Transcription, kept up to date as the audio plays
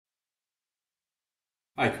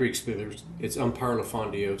Hi, Kriegspielers. It's Umpire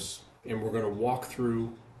LaFondios, and we're going to walk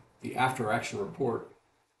through the after-action report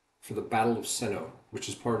for the Battle of Senno, which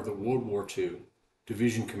is part of the World War II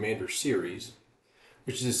Division Commander Series,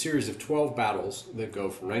 which is a series of 12 battles that go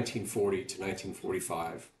from 1940 to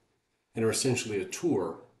 1945, and are essentially a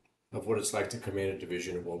tour of what it's like to command a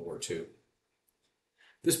division in World War II.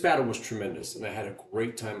 This battle was tremendous, and I had a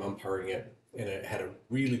great time umpiring it, and I had a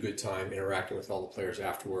really good time interacting with all the players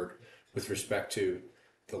afterward with respect to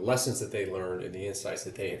the lessons that they learned and the insights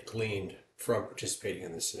that they had gleaned from participating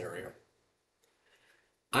in this scenario.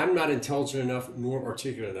 I'm not intelligent enough nor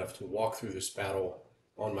articulate enough to walk through this battle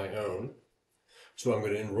on my own, so I'm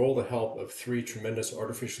going to enroll the help of three tremendous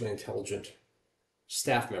artificially intelligent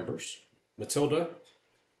staff members, Matilda,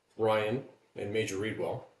 Ryan, and Major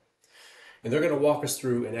Reedwell. And they're going to walk us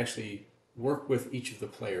through and actually work with each of the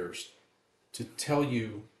players to tell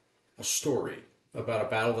you a story about a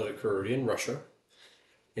battle that occurred in Russia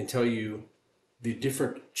and tell you the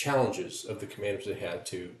different challenges of the commanders that had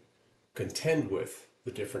to contend with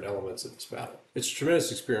the different elements of this battle. It's a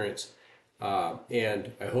tremendous experience,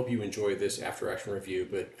 and I hope you enjoy this after-action review.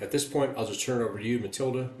 But at this point, I'll just turn it over to you,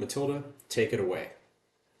 Matilda. Matilda, take it away.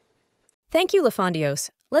 Thank you, LaFondios.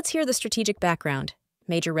 Let's hear the strategic background.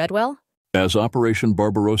 Major Redwell? As Operation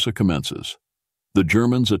Barbarossa commences, the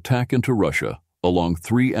Germans attack into Russia along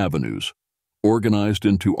three avenues, organized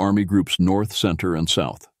into army groups north, center, and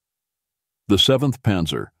south. The 7th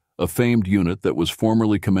Panzer, a famed unit that was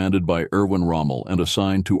formerly commanded by Erwin Rommel and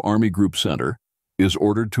assigned to Army Group Center, is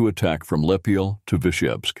ordered to attack from Lepiel to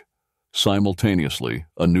Vyshebsk. Simultaneously,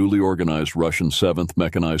 a newly organized Russian 7th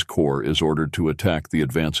Mechanized Corps is ordered to attack the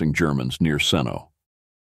advancing Germans near Senno.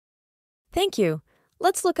 Thank you.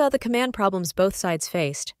 Let's look at the command problems both sides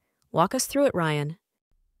faced. Walk us through it, Ryan.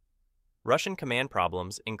 Russian command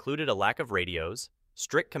problems included a lack of radios,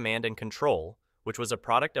 strict command and control, which was a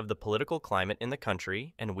product of the political climate in the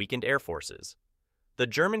country and weakened air forces. The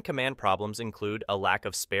German command problems include a lack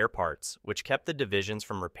of spare parts, which kept the divisions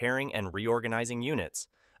from repairing and reorganizing units,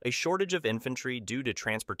 a shortage of infantry due to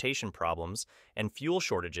transportation problems, and fuel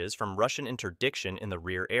shortages from Russian interdiction in the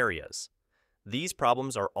rear areas. These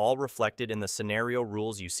problems are all reflected in the scenario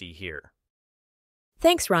rules you see here.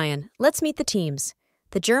 Thanks, Ryan. Let's meet the teams.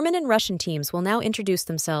 The German and Russian teams will now introduce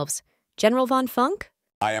themselves. General von Funk?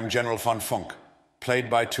 I am General von Funk, played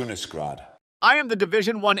by Tunisgrad. I am the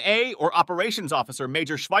Division 1A or Operations Officer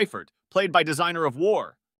Major Schweifert, played by Designer of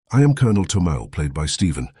War. I am Colonel Tomel, played by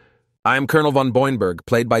Stephen. I am Colonel von Boinberg,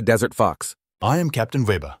 played by Desert Fox. I am Captain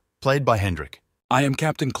Weber, played by Hendrik. I am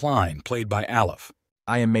Captain Klein, played by Aleph.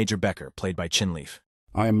 I am Major Becker, played by Chinleaf.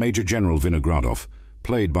 I am Major General Vinogradov,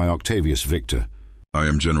 played by Octavius Victor. I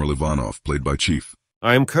am General Ivanov, played by Chief.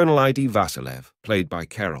 I am Colonel I.D. Vasilev, played by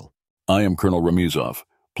Carol. I am Colonel Ramizov,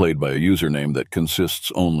 played by a username that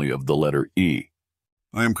consists only of the letter E.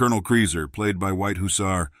 I am Colonel Kreezer, played by White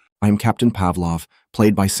Hussar. I am Captain Pavlov,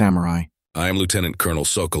 played by Samurai. I am Lieutenant Colonel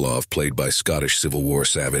Sokolov, played by Scottish Civil War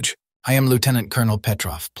Savage. I am Lieutenant Colonel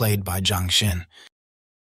Petrov, played by Zhang Xin.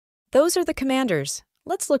 Those are the commanders.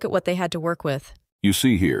 Let's look at what they had to work with. You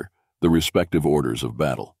see here the respective orders of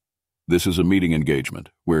battle. This is a meeting engagement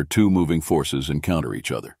where two moving forces encounter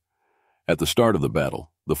each other. At the start of the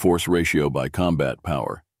battle, the force ratio by combat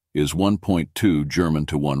power is 1.2 German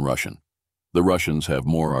to 1 Russian. The Russians have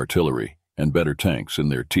more artillery and better tanks in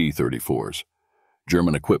their T-34s.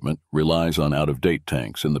 German equipment relies on out-of-date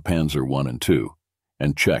tanks in the Panzer I and II,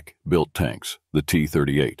 and Czech-built tanks, the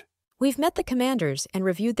T-38. We've met the commanders and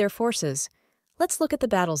reviewed their forces. Let's look at the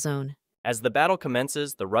battle zone. As the battle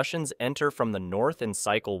commences, the Russians enter from the north in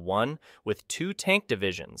Cycle 1 with 2 tank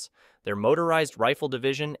divisions, their motorized rifle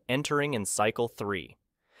division entering in Cycle 3.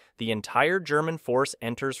 The entire German force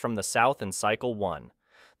enters from the south in Cycle 1.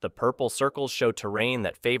 The purple circles show terrain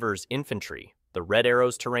that favors infantry, the red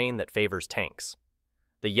arrows terrain that favors tanks.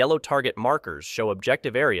 The yellow target markers show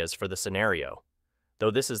objective areas for the scenario.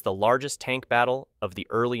 Though this is the largest tank battle of the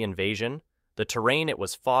early invasion, the terrain it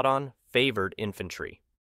was fought on favored infantry.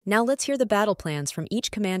 Now let's hear the battle plans from each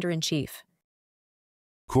commander-in-chief.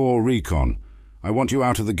 Corps Recon. I want you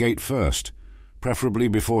out of the gate first, preferably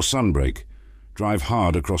before sunbreak. Drive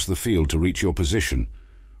hard across the field to reach your position.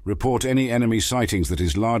 Report any enemy sightings that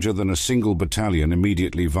is larger than a single battalion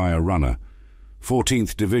immediately via runner.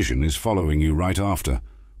 14th Division is following you right after,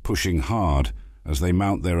 pushing hard as they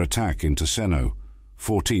mount their attack into Senno.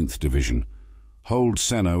 14th Division. Hold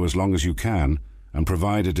Senno as long as you can and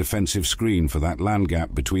provide a defensive screen for that land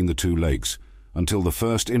gap between the two lakes until the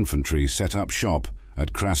 1st Infantry set up shop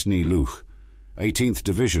at Krasny Luch. 18th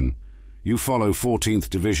Division. You follow 14th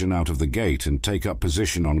Division out of the gate and take up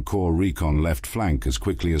position on Corps Recon left flank as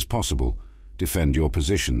quickly as possible. defend your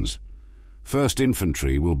positions. 1st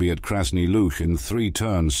Infantry will be at Krasny Luch in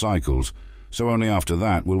 3-turn cycles, so only after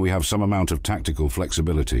that will we have some amount of tactical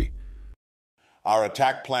flexibility. Our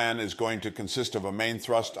attack plan is going to consist of a main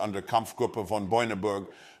thrust under Kampfgruppe von Boineburg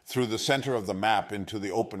through the center of the map into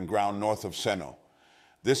the open ground north of Senno.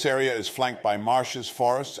 This area is flanked by marshes,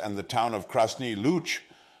 forests, and the town of Krasny Luch,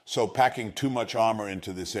 so packing too much armor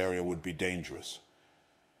into this area would be dangerous.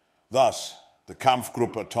 Thus, the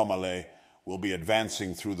Kampfgruppe Tomale will be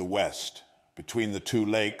advancing through the west, between the 2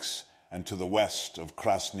 lakes and to the west of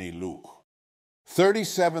Krasny Luch.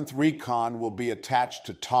 37th Recon will be attached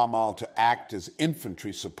to Tomal to act as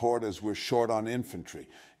infantry support as we're short on infantry.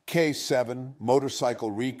 K7,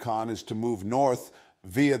 Motorcycle Recon, is to move north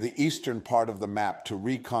via the eastern part of the map to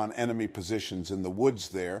recon enemy positions in the woods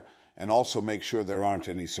there, and also make sure there aren't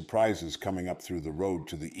any surprises coming up through the road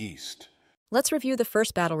to the east. Let's review the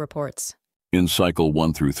first battle reports. In Cycle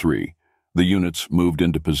 1 through 3, the units moved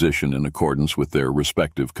into position in accordance with their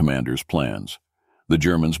respective commanders' plans. The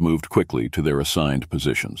Germans moved quickly to their assigned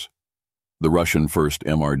positions. The Russian 1st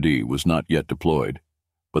MRD was not yet deployed,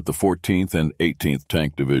 but the 14th and 18th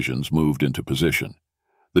Tank Divisions moved into position.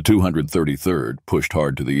 The 233rd pushed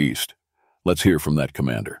hard to the east. Let's hear from that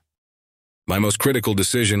commander. My most critical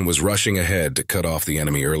decision was rushing ahead to cut off the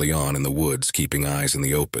enemy early on in the woods, keeping eyes in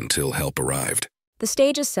the open till help arrived. The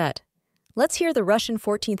stage is set. Let's hear the Russian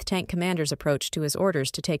 14th Tank Commander's approach to his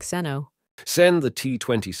orders to take Senno. Send the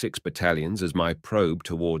T-26 battalions as my probe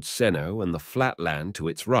towards Senno and the flat land to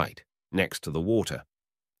its right, next to the water.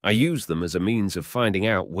 I use them as a means of finding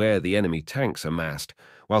out where the enemy tanks are massed,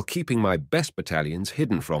 while keeping my best battalions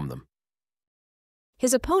hidden from them.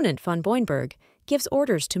 His opponent, von Boinberg, gives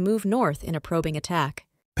orders to move north in a probing attack.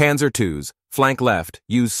 Panzer IIs, flank left,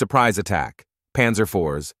 use surprise attack. Panzer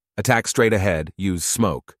IVs, attack straight ahead, use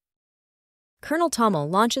smoke. Colonel Tommel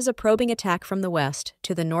launches a probing attack from the west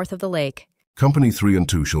to the north of the lake. Company 3 and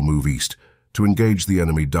 2 shall move east to engage the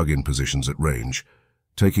enemy dug-in positions at range,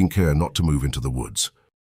 taking care not to move into the woods.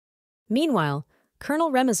 Meanwhile,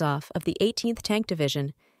 Colonel Remizov of the 18th Tank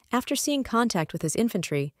Division, after seeing contact with his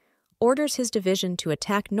infantry, orders his division to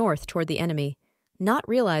attack north toward the enemy, not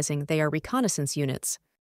realizing they are reconnaissance units.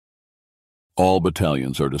 All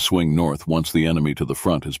battalions are to swing north once the enemy to the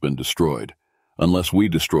front has been destroyed, unless we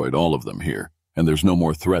destroyed all of them here, and there's no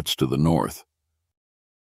more threats to the north.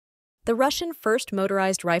 The Russian 1st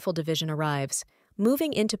Motorized Rifle Division arrives,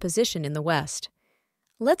 moving into position in the west.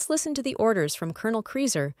 Let's listen to the orders from Colonel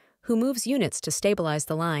Kriegser, who moves units to stabilize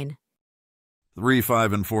the line. 3,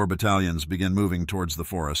 5, and 4 battalions begin moving towards the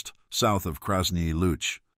forest, south of Krasny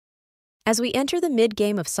Luch. As we enter the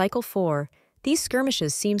mid-game of Cycle 4, these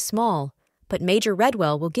skirmishes seem small, but Major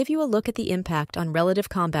Redwell will give you a look at the impact on relative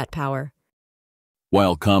combat power.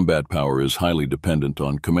 While combat power is highly dependent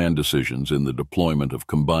on command decisions in the deployment of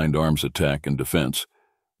combined arms attack and defense,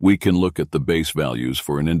 we can look at the base values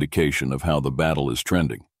for an indication of how the battle is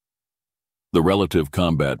trending. The relative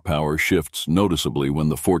combat power shifts noticeably when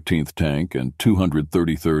the 14th Tank and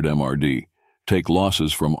 233rd MRD take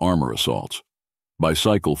losses from armor assaults. By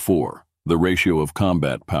Cycle 4, the ratio of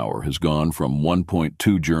combat power has gone from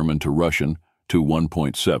 1.2 German to Russian to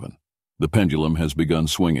 1.7. The pendulum has begun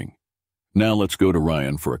swinging. Now let's go to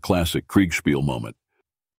Ryan for a classic Kriegspiel moment.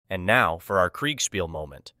 And now for our Kriegspiel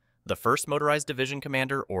moment. The 1st Motorized Division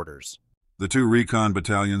Commander orders. The 2 recon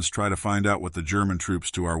battalions try to find out what the German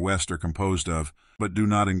troops to our west are composed of, but do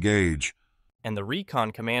not engage. And the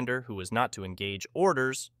recon commander, who is not to engage,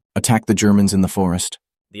 orders, attack the Germans in the forest.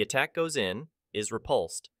 The attack goes in, is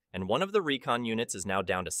repulsed, and one of the recon units is now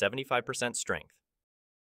down to 75% strength.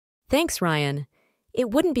 Thanks, Ryan. It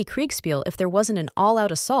wouldn't be Kriegspiel if there wasn't an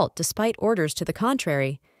all-out assault despite orders to the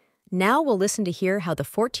contrary. Now we'll listen to hear how the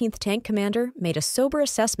 14th Tank Commander made a sober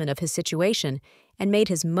assessment of his situation and made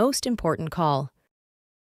his most important call.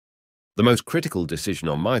 The most critical decision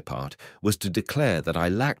on my part was to declare that I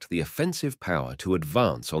lacked the offensive power to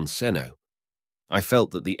advance on Senno. I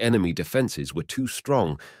felt that the enemy defenses were too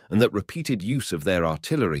strong and that repeated use of their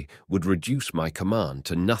artillery would reduce my command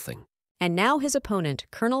to nothing. And now his opponent,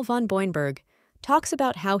 Colonel von Boinberg, talks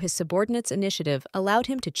about how his subordinate's initiative allowed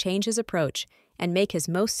him to change his approach and make his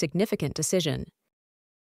most significant decision.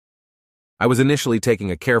 I was initially taking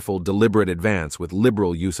a careful, deliberate advance with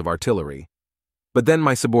liberal use of artillery. But then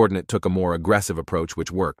my subordinate took a more aggressive approach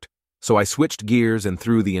which worked, so I switched gears and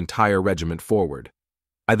threw the entire regiment forward.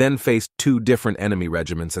 I then faced 2 different enemy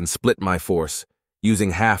regiments and split my force,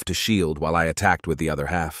 using half to shield while I attacked with the other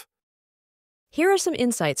half. Here are some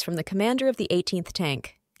insights from the commander of the 18th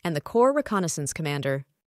Tank and the Corps Reconnaissance Commander.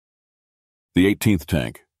 The 18th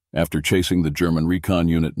Tank, after chasing the German recon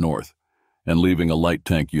unit north and leaving a light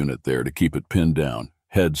tank unit there to keep it pinned down,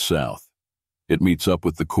 head south. It meets up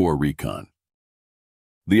with the Corps recon.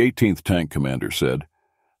 The 18th Tank Commander said,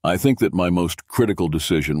 "I think that my most critical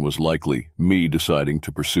decision was likely me deciding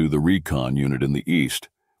to pursue the recon unit in the east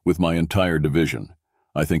with my entire division.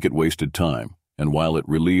 I think it wasted time, and while it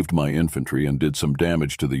relieved my infantry and did some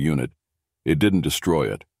damage to the unit, it didn't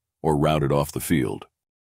destroy it or rout it off the field."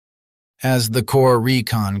 As the Corps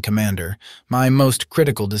Recon Commander, my most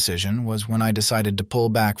critical decision was when I decided to pull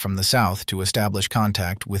back from the south to establish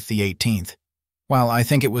contact with the 18th. While I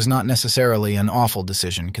think it was not necessarily an awful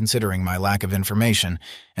decision considering my lack of information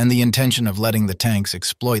and the intention of letting the tanks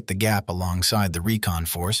exploit the gap alongside the recon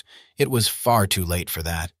force, it was far too late for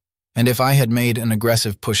that. And if I had made an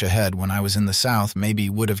aggressive push ahead when I was in the south, maybe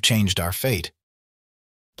would have changed our fate.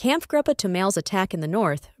 Kampfgruppe Tomel's attack in the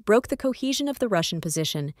north broke the cohesion of the Russian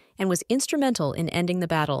position and was instrumental in ending the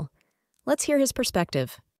battle. Let's hear his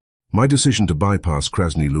perspective. My decision to bypass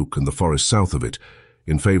Krasny Luk and the forest south of it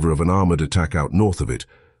in favor of an armored attack out north of it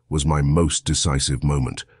was my most decisive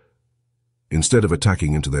moment. Instead of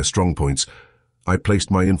attacking into their strong points, I placed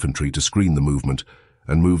my infantry to screen the movement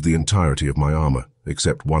and moved the entirety of my armor,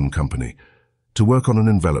 except one company, to work on an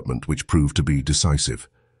envelopment which proved to be decisive.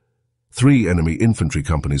 3 enemy infantry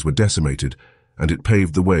companies were decimated, and it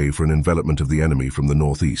paved the way for an envelopment of the enemy from the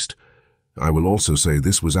northeast. I will also say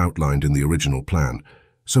this was outlined in the original plan,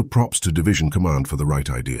 so props to Division Command for the right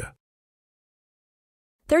idea.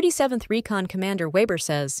 37th Recon Commander Weber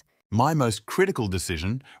says, My most critical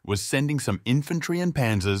decision was sending some infantry and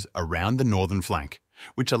panzers around the northern flank,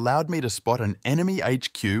 which allowed me to spot an enemy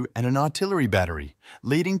HQ and an artillery battery,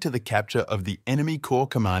 leading to the capture of the enemy corps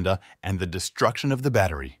commander and the destruction of the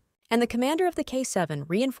battery. And the commander of the K7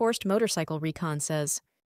 Reinforced Motorcycle Recon says,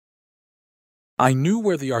 I knew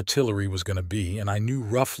where the artillery was going to be, and I knew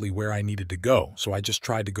roughly where I needed to go, so I just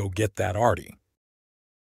tried to go get that arty.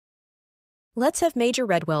 Let's have Major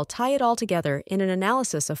Redwell tie it all together in an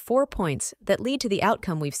analysis of 4 points that lead to the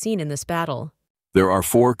outcome we've seen in this battle. There are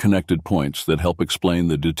 4 connected points that help explain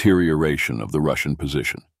the deterioration of the Russian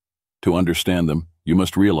position. To understand them, you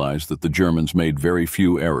must realize that the Germans made very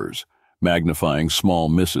few errors, magnifying small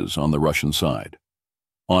misses on the Russian side.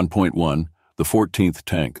 On point 1, the 14th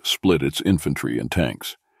Tank split its infantry and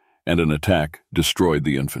tanks, and an attack destroyed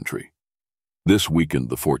the infantry. This weakened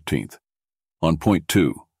the 14th. On point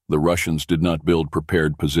 2, the Russians did not build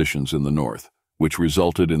prepared positions in the north, which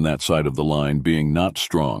resulted in that side of the line being not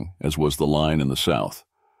strong as was the line in the south.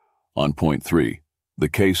 On point 3, the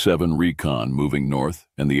K7 Recon moving north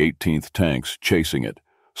and the 18th tanks chasing it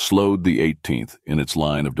slowed the 18th in its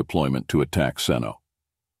line of deployment to attack Senno.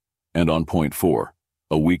 And on point 4,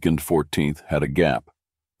 a weakened 14th had a gap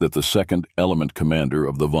that the 2nd Element Commander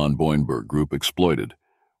of the von Boinberg Group exploited,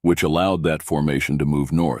 which allowed that formation to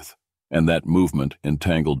move north, and that movement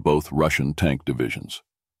entangled both Russian tank divisions.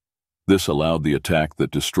 This allowed the attack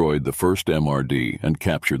that destroyed the 1st MRD and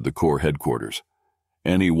captured the Corps headquarters.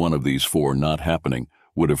 Any one of these 4 not happening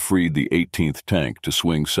would have freed the 18th Tank to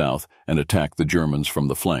swing south and attack the Germans from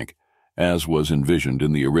the flank, as was envisioned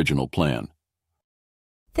in the original plan.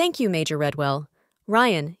 Thank you, Major Redwell.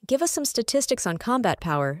 Ryan, give us some statistics on combat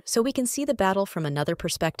power so we can see the battle from another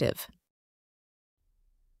perspective.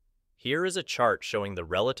 Here is a chart showing the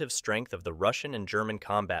relative strength of the Russian and German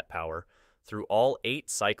combat power through all 8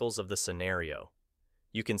 cycles of the scenario.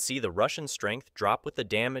 You can see the Russian strength drop with the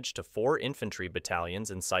damage to 4 infantry battalions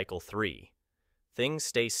in Cycle 3. Things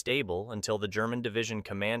stay stable until the German division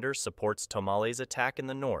commander supports Tomale's attack in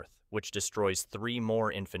the north, which destroys 3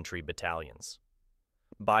 more infantry battalions.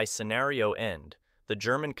 By scenario end, the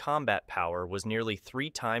German combat power was nearly 3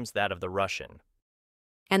 times that of the Russian.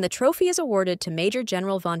 And the trophy is awarded to Major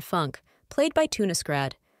General von Funk, played by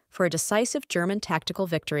Tunisgrad, for a decisive German tactical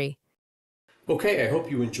victory. Okay, I hope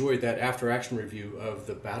you enjoyed that after-action review of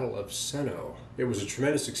the Battle of Senno. It was a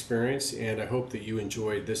tremendous experience, and I hope that you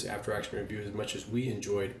enjoyed this after-action review as much as we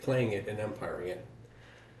enjoyed playing it and umpiring it.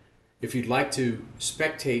 If you'd like to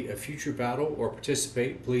spectate a future battle or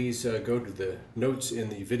participate, please go to the notes in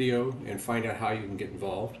the video and find out how you can get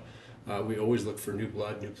involved. We always look for new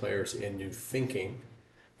blood, new players, and new thinking,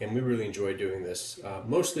 and we really enjoy doing this.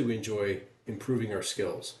 Mostly we enjoy improving our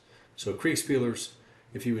skills. So Kriegspielers,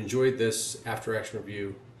 if you enjoyed this after-action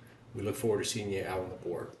review, we look forward to seeing you out on the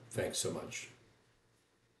board. Thanks so much.